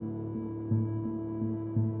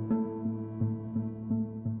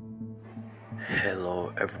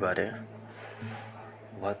Hello, everybody.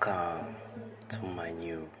 Welcome to my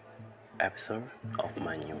new episode of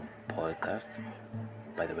my new podcast.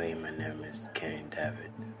 By the way, my name is Kenny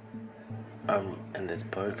David. In this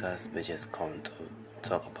podcast, we're just going to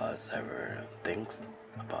talk about several things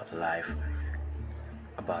about life,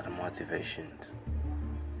 about the motivations,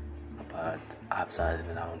 about upsides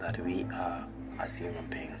and downs that we are as human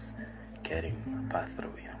beings getting passed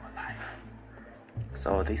through in our life.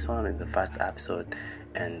 So this one is the first episode,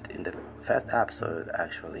 and in the first episode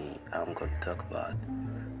actually I'm going to talk about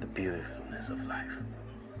the beautifulness of life,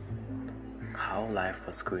 how life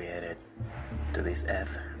was created to this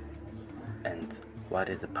earth, and what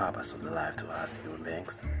is the purpose of the life to us human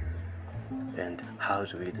beings, and how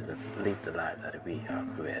do we live the life that we are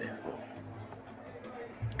created for.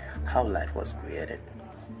 How life was created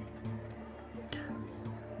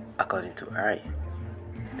according to I,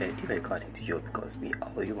 and even according to you, because we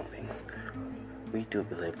are human beings, we do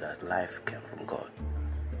believe that life came from God.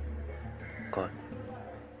 God,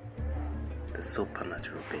 the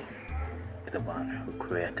supernatural being, is the one who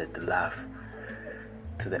created the life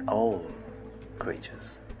to the all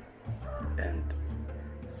creatures, and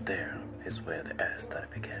there is where the earth started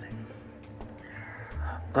beginning.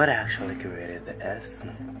 God actually created the earth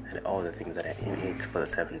and all the things that are in it for the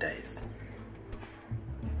 7 days.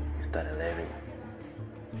 He started living,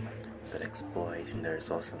 started exploiting the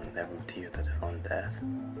resources and every material that they found on the earth.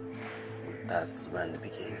 That's when the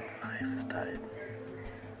beginning of life started.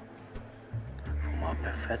 From our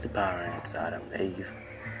perfect parents, Adam and Eve,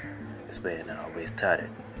 is where now we started.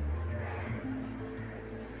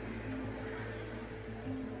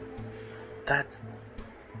 That,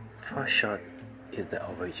 for short, is the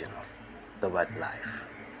origin of the word life.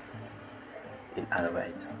 In other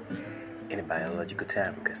words, in a biological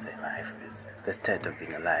term, we can say life is the state of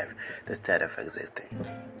being alive, the state of existing.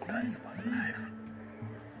 That is about life.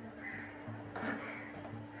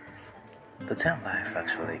 The term life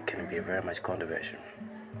actually can be very much controversial,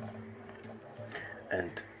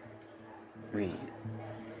 and we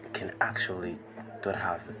can actually don't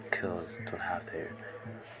have the skills, don't have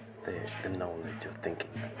the knowledge of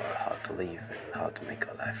thinking about how to live and how to make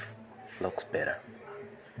our life looks better.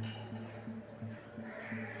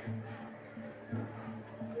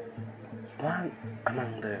 One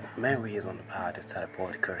among the main reasons why I started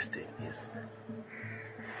podcasting is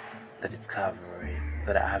the discovery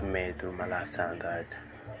that I have made through my lifetime that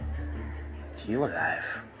your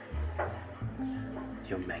life,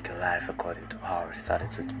 you make a life according to how I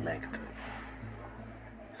decided to make it.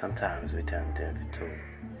 Sometimes we tend to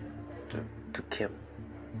keep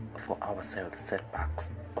for ourselves the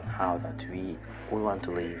setbacks on how that we want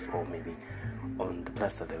to live, or maybe on the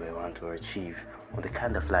pleasure that we want to achieve, or the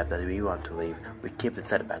kind of life that we want to live. We keep the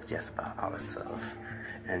setback just by ourselves,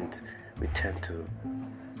 and we tend to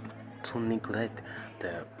neglect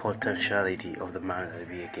the potentiality of the mind that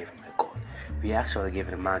we are given by God. We actually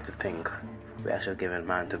given a mind to think. We actually given a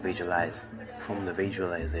mind to visualize. From the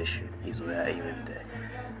visualization is where even the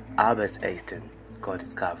Albert Einstein God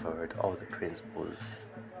discovered all the principles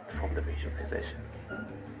from the visualization,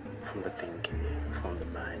 from the thinking, from the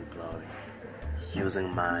mind blowing.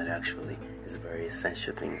 Using mind actually is a very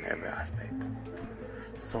essential thing in every aspect.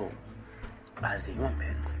 So, as human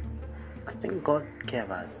beings, I think God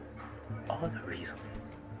gave us all the reason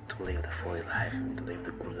to live the fully life and to live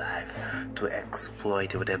the good life, to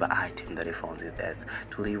exploit whatever item that He found in us,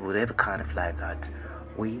 to live whatever kind of life that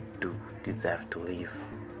we do deserve to live.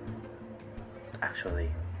 Actually,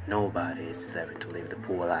 nobody is deserving to live the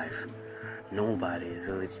poor life. Nobody is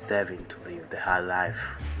really deserving to live the hard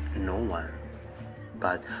life. No one.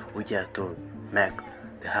 But we just don't make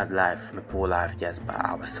the hard life and the poor life just by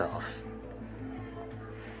ourselves.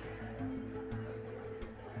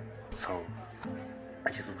 So, I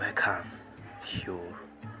just welcome you,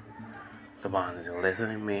 the ones who are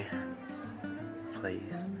listening to me.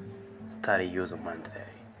 Please study using mind today.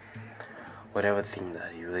 Whatever thing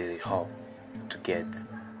that you really hope to get,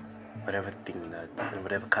 whatever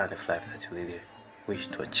kind of life that you really wish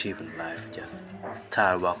to achieve in life, just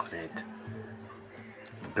start work on it.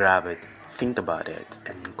 Grab it, think about it,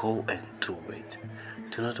 and go and do it.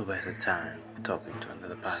 Do not waste the time talking to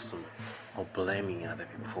another person or blaming other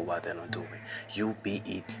people for what they're not doing. You be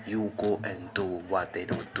it, you go and do what they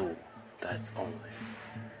don't do. That's only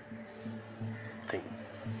thing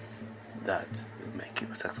that will make you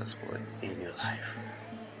successful in your life.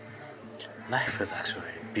 Life is actually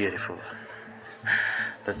beautiful.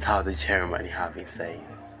 That's how the Germany have been saying.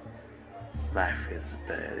 Life is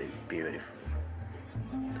very beautiful.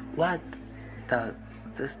 What does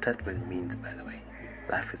this statement means, by the way?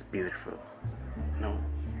 Life is beautiful. No.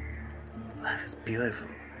 Life is beautiful.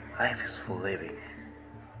 Life is for living.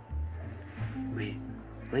 We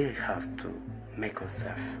really have to make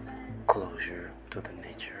ourselves closer to the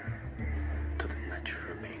nature, to the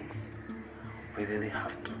natural beings. We really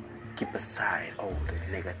have to keep aside all the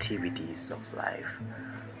negativities of life.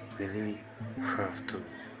 We really have to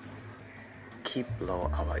keep low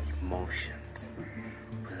our emotions.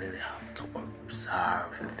 We really have to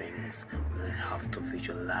observe things. We really have to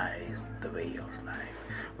visualize the way of life.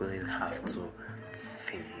 We really have to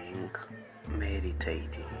think,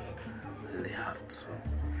 meditating. We really have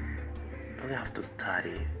to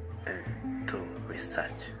study and to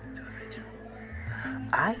research to the future.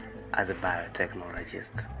 I, as a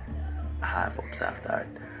biotechnologist, have observed that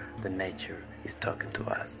the nature is talking to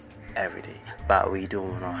us every day, but we do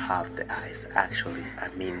not have the eyes. Actually,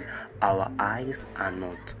 our eyes are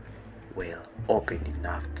not well opened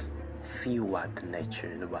enough to see what the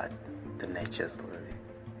nature is really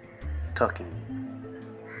talking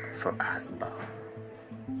for us about.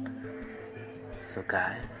 So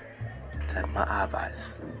guys, take my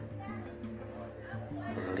advice.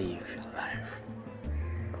 Live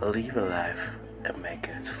your life and make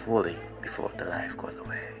it fully before the life goes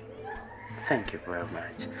away. Thank you very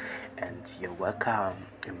much, and you're welcome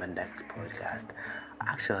in my next podcast.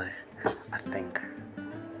 Actually, I think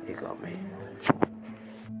you got me.